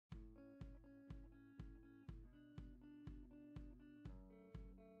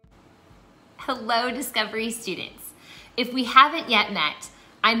Hello, Discovery students. If we haven't yet met,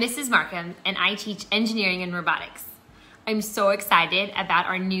 I'm Mrs. Markham and I teach engineering and robotics. I'm so excited about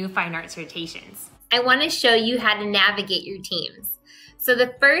our new fine arts rotations. I want to show you how to navigate your teams. So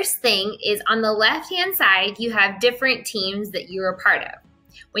the first thing is on the left-hand side, you have different teams that you are part of.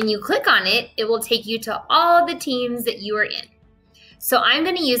 When you click on it, it will take you to all the teams that you are in. So I'm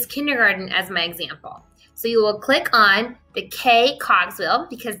going to use kindergarten as my example. So you will click on the K cogswheel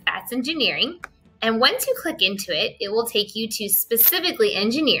because that's engineering. And once you click into it, it will take you to specifically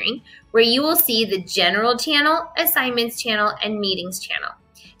engineering, where you will see the general channel, assignments channel, and meetings channel.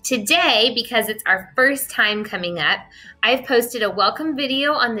 Today, because it's our first time coming up, I've posted a welcome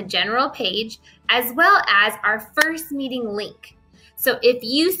video on the general page, as well as our first meeting link. So if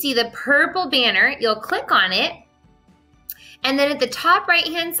you see the purple banner, you'll click on it, and then at the top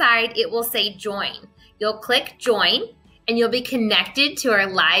right-hand side, it will say join. You'll click join, and you'll be connected to our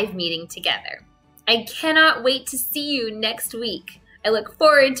live meeting together. I cannot wait to see you next week. I look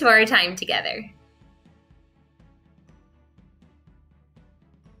forward to our time together.